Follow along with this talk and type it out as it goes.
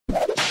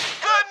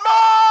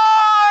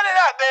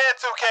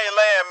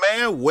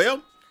man.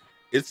 Well,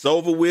 it's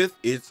over with.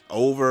 It's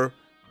over.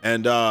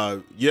 And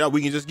yeah,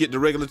 we can just get the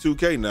regular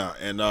 2K now.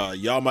 And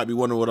y'all might be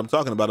wondering what I'm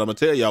talking about. I'm gonna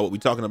tell y'all what we're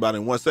talking about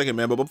in 1 second,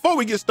 man. But before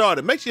we get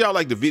started, make sure y'all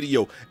like the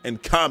video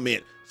and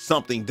comment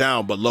something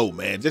down below,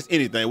 man. Just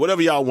anything,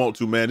 whatever y'all want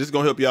to, man. This is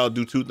gonna help y'all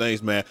do two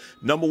things, man.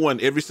 Number one,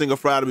 every single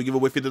Friday we give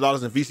away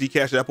 $50 in VC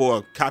Cash App or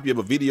a copy of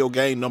a video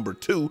game. Number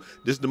two,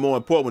 this is the more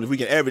important one. If we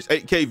can average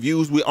 8K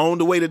views, we're on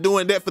the way to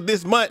doing that for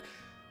this month.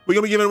 We're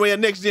gonna be giving away a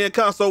next-gen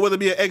console, whether it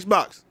be an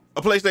Xbox,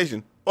 a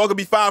PlayStation, or it could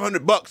be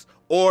 $500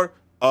 or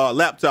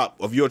laptop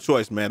of your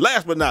choice, man.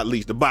 Last but not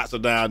least, the bots are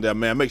down there,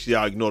 man. Make sure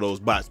y'all ignore those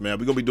bots, man.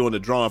 We're gonna be doing the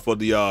drawing for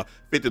the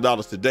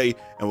 $50 today.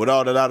 And with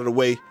all that out of the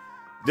way,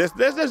 let's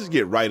just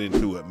get right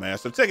into it, man.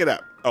 So check it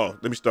out. Oh,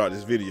 let me start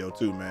this video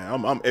too,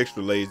 man. I'm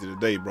extra lazy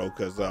today, bro,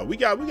 because we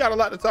got a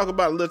lot to talk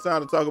about, a little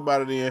time to talk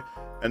about it in,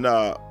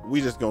 and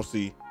we just gonna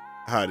see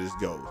how this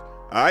goes.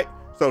 All right,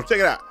 so check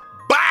it out.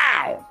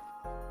 Bow.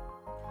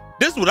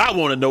 This is what I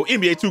want to know.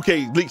 NBA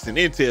 2K leaks and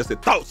intel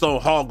said thoughts on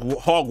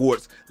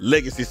Hogwarts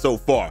legacy so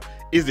far.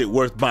 Is it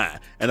worth buying?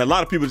 And a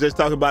lot of people just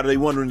talking about it. They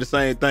wondering the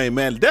same thing,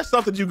 man. That's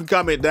something you can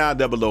comment down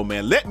below,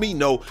 man. Let me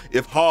know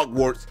if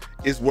Hogwarts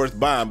is worth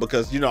buying,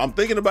 because, you know, I'm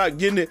thinking about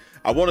getting it.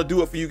 I want to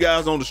do it for you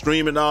guys on the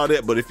stream and all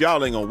that. But if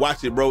y'all ain't gonna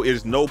watch it, bro,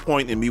 there's no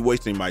point in me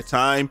wasting my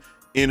time,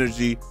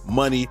 energy,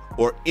 money,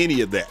 or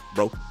any of that,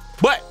 bro.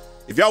 But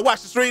if y'all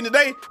watch the stream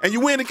today and you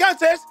win the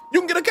contest,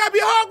 you can get a copy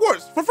of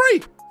Hogwarts for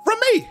free. From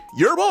me,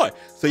 your boy.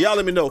 So y'all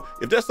let me know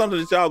if that's something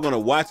that y'all gonna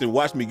watch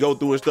me go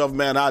through and stuff,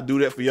 man. I'll do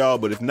that for y'all.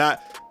 But if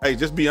not, hey,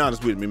 just be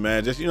honest with me,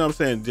 man. Just, you know what I'm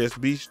saying?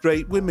 Just be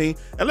straight with me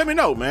and let me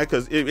know, man.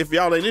 Because if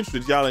y'all ain't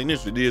interested, y'all ain't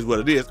interested. It is what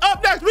it is.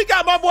 Up next, we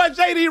got my boy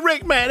JD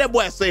Rick, man. That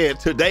boy said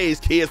today's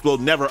kids will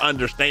never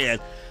understand.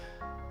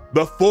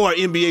 Before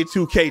NBA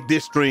 2K,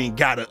 this screen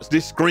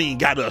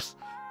got us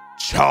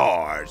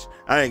charged.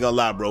 I ain't gonna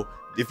lie, bro.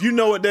 If you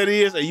know what that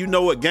is and you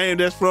know what game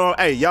that's from,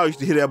 hey, y'all used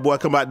to hear that boy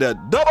come out there,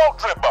 double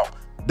dribble.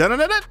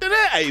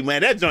 Hey,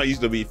 man, that joint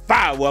used to be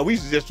fire. Well, we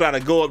used to just try to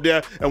go up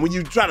there, and when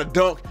you try to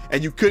dunk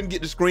and you couldn't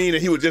get the screen,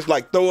 and he would just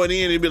like throw it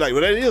in, and he'd be like,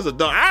 well, that is a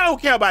dunk. I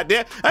don't care about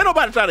that. Ain't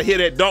nobody trying to hit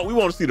that dunk. We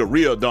want to see the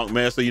real dunk,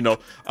 man. So, you know,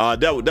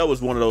 that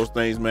was one of those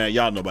things, man.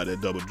 Y'all know about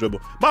that double dribble.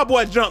 My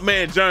boy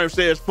Jumpman Germ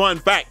says, fun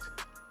fact,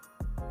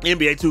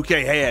 NBA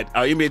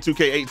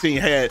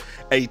 2K18 had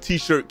a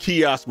t-shirt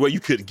kiosk where you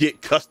could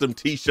get custom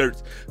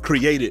t-shirts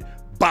created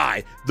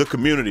by the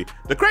community.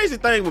 The crazy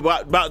thing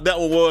about that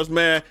one was,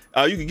 man,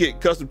 you could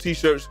get custom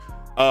t-shirts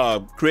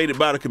created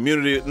by the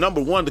community.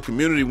 Number one, the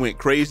community went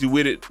crazy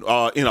with it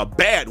in a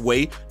bad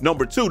way.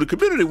 Number two, the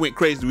community went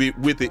crazy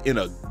with it in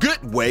a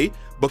good way,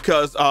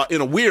 because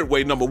in a weird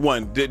way, number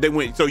one, they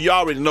went, so you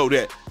already know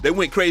that they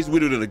went crazy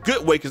with it in a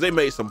good way because they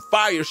made some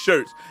fire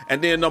shirts.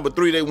 And then number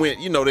three, they went,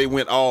 you know, they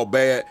went all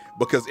bad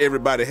because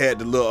everybody had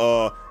the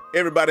little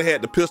everybody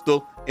had the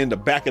pistol in the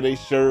back of their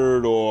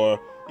shirt, or,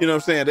 you know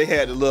what I'm saying, they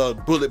had the little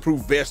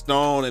bulletproof vest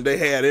on, and they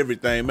had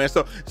everything, man.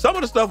 So some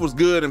of the stuff was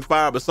good and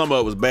fire, but some of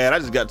it was bad. I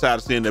just got tired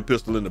of seeing that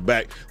pistol in the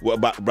back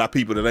by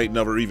people that ain't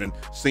never even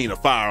seen a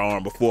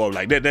firearm before.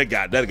 Like that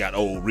got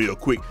old real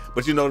quick.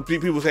 But you know,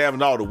 people was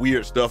having all the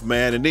weird stuff,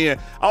 man. And then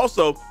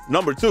also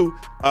number two,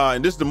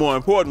 and this is the more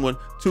important one,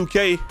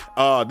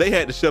 2K, they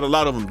had to shut a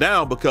lot of them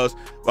down because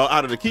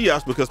out of the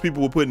kiosk, because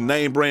people were putting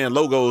name brand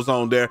logos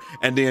on there,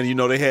 and then, you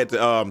know, they had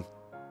to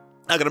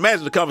I can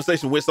imagine the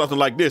conversation with something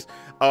like this.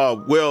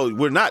 Well,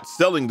 we're not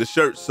selling the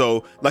shirt,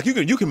 so like you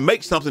can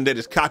make something that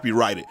is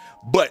copyrighted,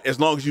 but as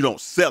long as you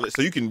don't sell it,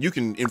 so you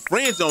can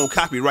infringe on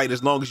copyright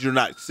as long as you're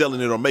not selling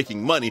it or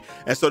making money.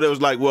 And so there was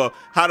like, well,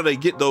 how do they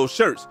get those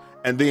shirts?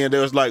 And then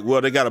there was like,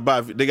 well, they gotta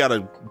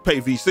pay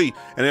VC.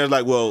 And they was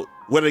like, well,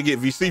 where do they get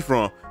VC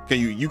from?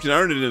 You can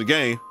earn it in the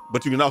game,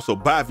 but you can also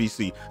buy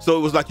VC. So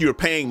it was like you were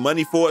paying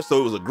money for it. So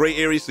it was a gray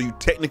area. So you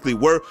technically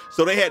were.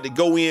 So they had to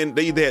go in,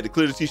 they either had to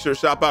clear the t-shirt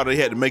shop out, or they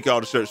had to make all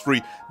the shirts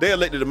free. They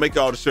elected to make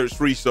all the shirts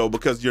free. So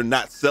because you're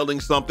not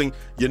selling something,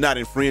 you're not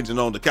infringing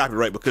on the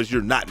copyright, because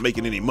you're not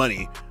making any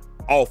money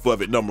off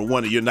of it, number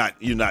one, and you're not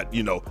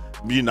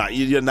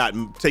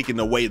taking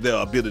away their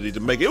ability to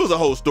make it. It was a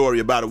whole story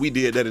about it. We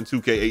did that in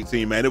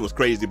 2K18, man. It was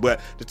crazy, but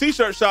the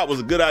t-shirt shop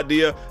was a good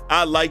idea.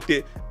 I liked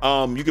it.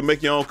 You can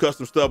make your own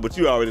custom stuff, but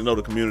you already know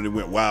the community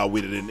went wild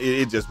with it, and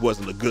it just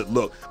wasn't a good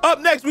look. Up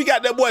next, we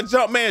got that boy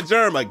Jumpman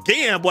Germ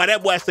again. Boy,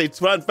 that boy say,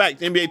 fun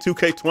fact, NBA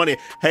 2K20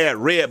 had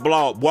red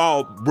ball,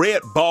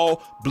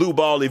 blue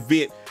ball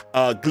event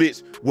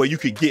glitch where you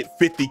could get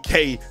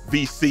 50K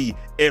VC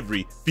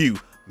every few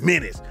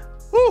minutes.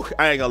 Whew,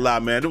 I ain't gonna lie,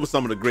 man. It was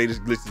some of the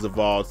greatest glitches of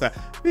all time.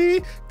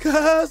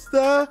 Because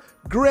the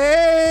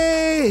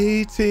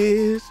greatest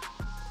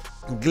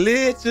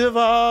glitch of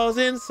all's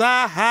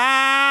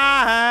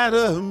inside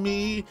of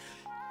me.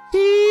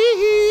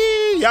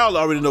 Y'all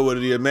already know what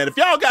it is, man. If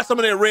y'all got some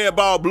of that red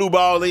ball, blue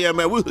ball in,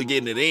 man, we was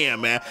getting it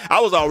in, man. I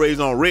was always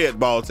on red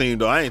ball team,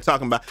 though. I ain't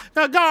talking about,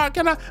 now, God,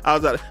 can I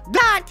was like,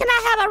 God, can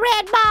I have a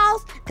red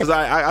balls? Because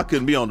I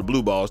couldn't be on the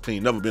blue balls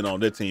team. Never been on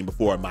that team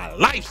before in my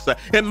life, son.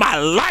 In my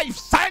life,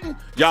 son.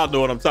 Y'all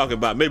know what I'm talking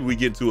about. Maybe we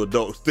get to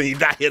adults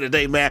teams out here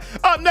today, man.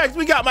 Up next,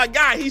 we got my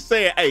guy. He's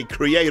saying, hey,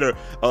 Creator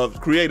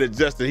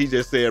Justin, he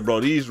just said,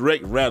 bro, these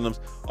rec randoms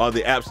are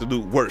the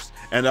absolute worst.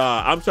 And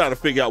I'm trying to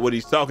figure out what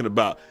he's talking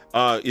about.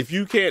 If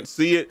you can't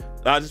see it,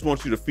 I just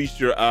want you to feast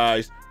your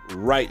eyes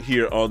right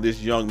here on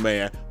this young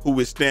man who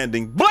is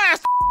standing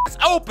blast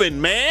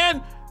open,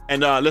 man.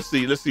 And let's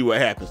see what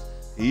happens.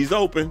 He's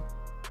open.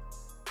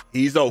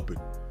 He's open.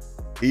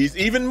 He's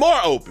even more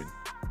open.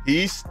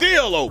 He's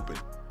still open.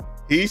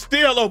 He's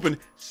still open.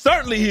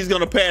 Certainly he's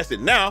gonna pass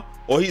it now,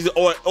 or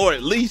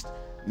at least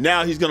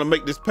now he's gonna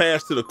make this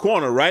pass to the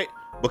corner, right?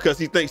 Because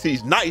he thinks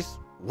he's nice,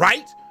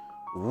 right?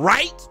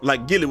 Right?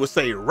 Like Gilly would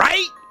say,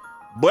 right?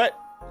 But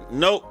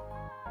nope.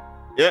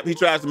 Yep, he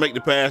tries to make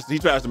the pass. He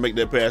tries to make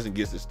that pass and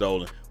gets it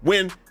stolen.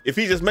 If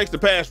he just makes the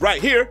pass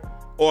right here,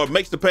 or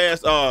makes the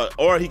pass,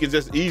 or he can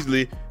just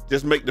easily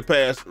just make the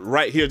pass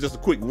right here, just a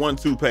quick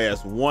 1-2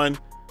 pass, 1-2.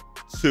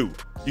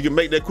 You can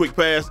make that quick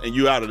pass and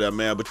you out of there,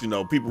 man. But you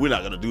know, people, we're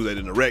not gonna do that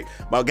in the rec.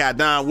 My guy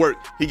Don Work,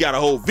 he got a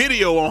whole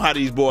video on how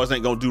these boys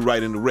ain't gonna do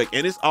right in the rec,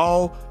 and it's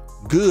all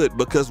good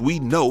because we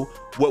know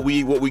what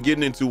we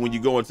getting into when you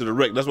go into the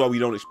rec. That's why we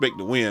don't expect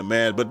to win,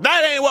 man. But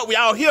that ain't what we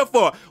out here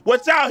for.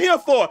 What y'all here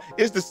for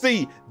is to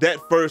see that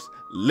first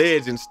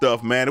legend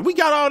stuff, man. And we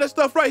got all that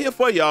stuff right here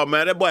for y'all,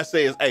 man. That boy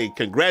says, hey,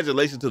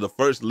 congratulations to the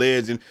first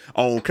legend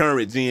on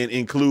current gen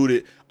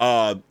included,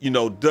 you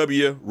know,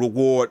 W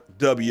reward,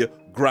 W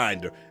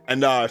grinder.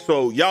 And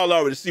so y'all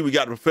already see we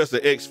got Professor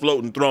X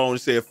floating throne. It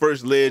said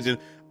first legend,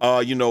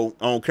 you know,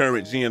 on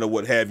current gen or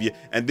what have you.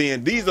 And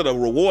then these are the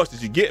rewards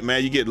that you get,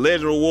 man. You get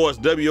legend rewards,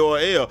 W or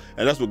L,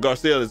 and that's what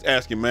Garcelle is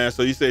asking, man.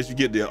 So he says you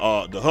get the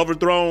hover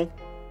throne,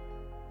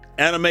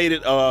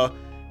 animated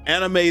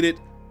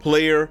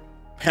player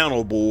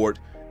panel board,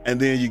 and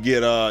then you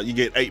get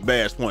 8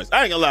 badge points.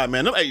 I ain't gonna lie,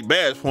 man, them 8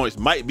 badge points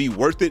might be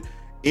worth it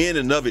in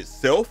and of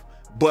itself,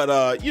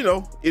 but you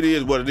know, it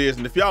is what it is.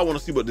 And if y'all want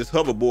to see what this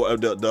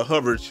hoverboard, the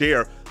hover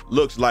chair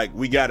looks like,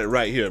 we got it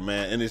right here,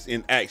 man, and it's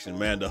in action,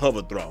 man. The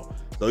hover throne.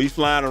 So he's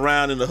flying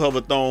around in the hover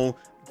throne,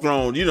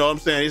 you know what I'm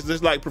saying? It's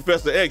just like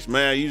Professor X,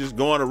 man. You just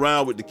going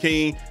around with the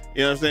king,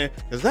 you know what I'm saying?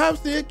 Because I'm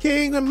still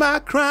king with my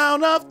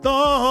crown of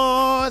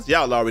thorns.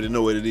 Y'all already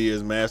know what it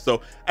is, man.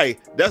 So, hey,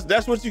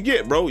 that's what you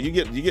get, bro. You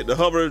get the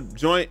hover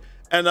joint.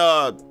 And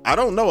I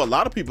don't know, a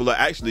lot of people are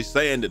actually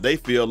saying that they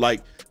feel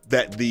like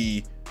that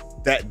the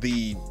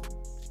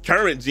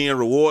current gen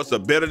rewards are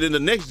better than the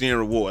next gen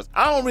rewards.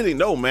 I don't really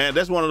know, man.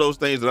 That's one of those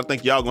things that I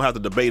think y'all gonna have to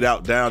debate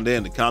out down there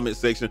in the comment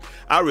section.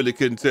 I really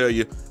couldn't tell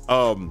you,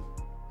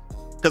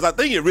 because I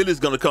think it really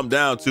is gonna come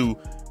down to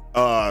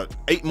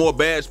 8 more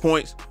badge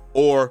points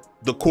or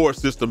the core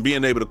system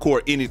being able to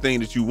core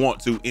anything that you want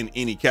to in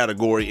any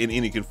category, in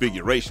any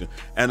configuration.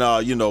 And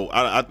you know,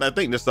 I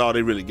think that's all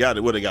they really got.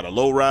 Well, they got a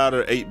low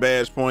rider, 8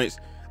 badge points.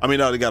 I mean,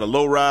 they got a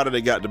low rider,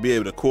 they got to be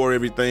able to core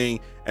everything.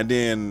 And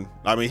then,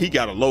 I mean, he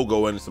got a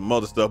logo and some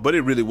other stuff, but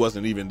it really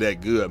wasn't even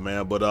that good,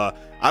 man. But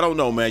I don't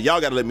know, man. Y'all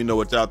got to let me know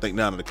what y'all think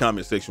down in the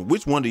comment section.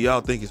 Which one do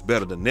y'all think is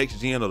better, the next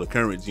gen or the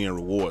current gen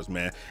rewards,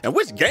 man? And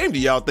which game do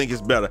y'all think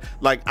is better?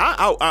 Like,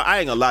 I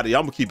ain't gonna lie to y'all.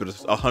 I'm gonna keep it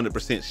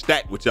 100%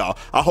 stacked with y'all.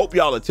 I hope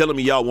y'all are telling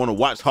me y'all want to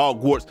watch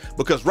Hogwarts,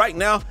 because right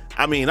now,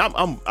 I mean,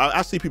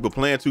 I see people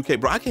playing 2K,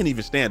 bro. I can't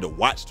even stand to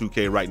watch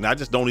 2K right now. I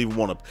just don't even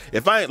want to.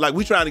 If I ain't, like,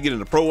 we trying to get in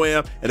the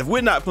pro-am, and if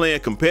we're not playing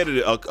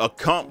competitive, a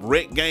comp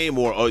rec game,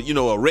 or you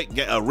know, a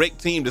rec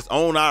team that's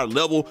on our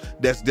level,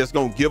 that's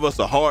gonna give us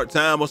a hard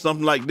time or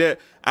something like that,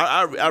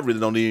 I really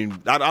don't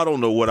even, I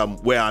don't know where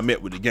I'm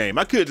at with the game.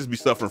 I could just be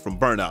suffering from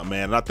burnout,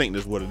 man, and I think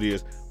that's what it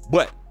is.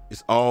 But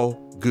it's all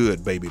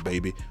good,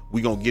 baby.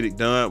 We gonna get it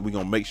done. We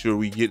gonna make sure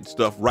we get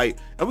stuff right,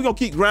 and we gonna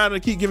keep grinding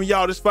and keep giving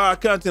y'all this fire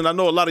content. I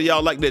know a lot of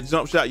y'all like that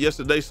jump shot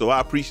yesterday, so I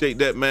appreciate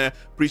that, man.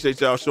 Appreciate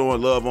y'all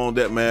showing love on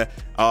that, man.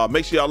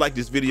 Make sure y'all like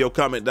this video,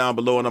 comment down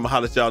below, and I'm gonna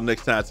holler at y'all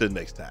next time. Till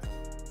next time.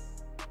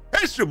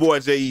 It's your boy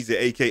Jay Easy,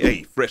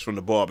 aka Fresh from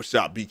the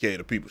Barbershop, BK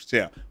the People's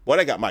Champ. Boy,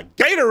 they got my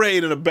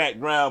Gatorade in the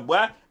background,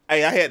 boy.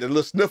 Hey, I had the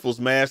little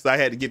sniffles, man, so I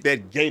had to get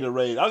that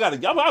Gatorade. I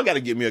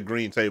gotta get me a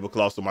green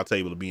tablecloth so my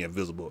table will be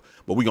invisible.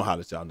 But we gonna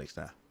holler at y'all next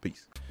time.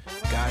 Peace.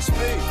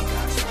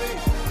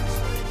 Godspeed.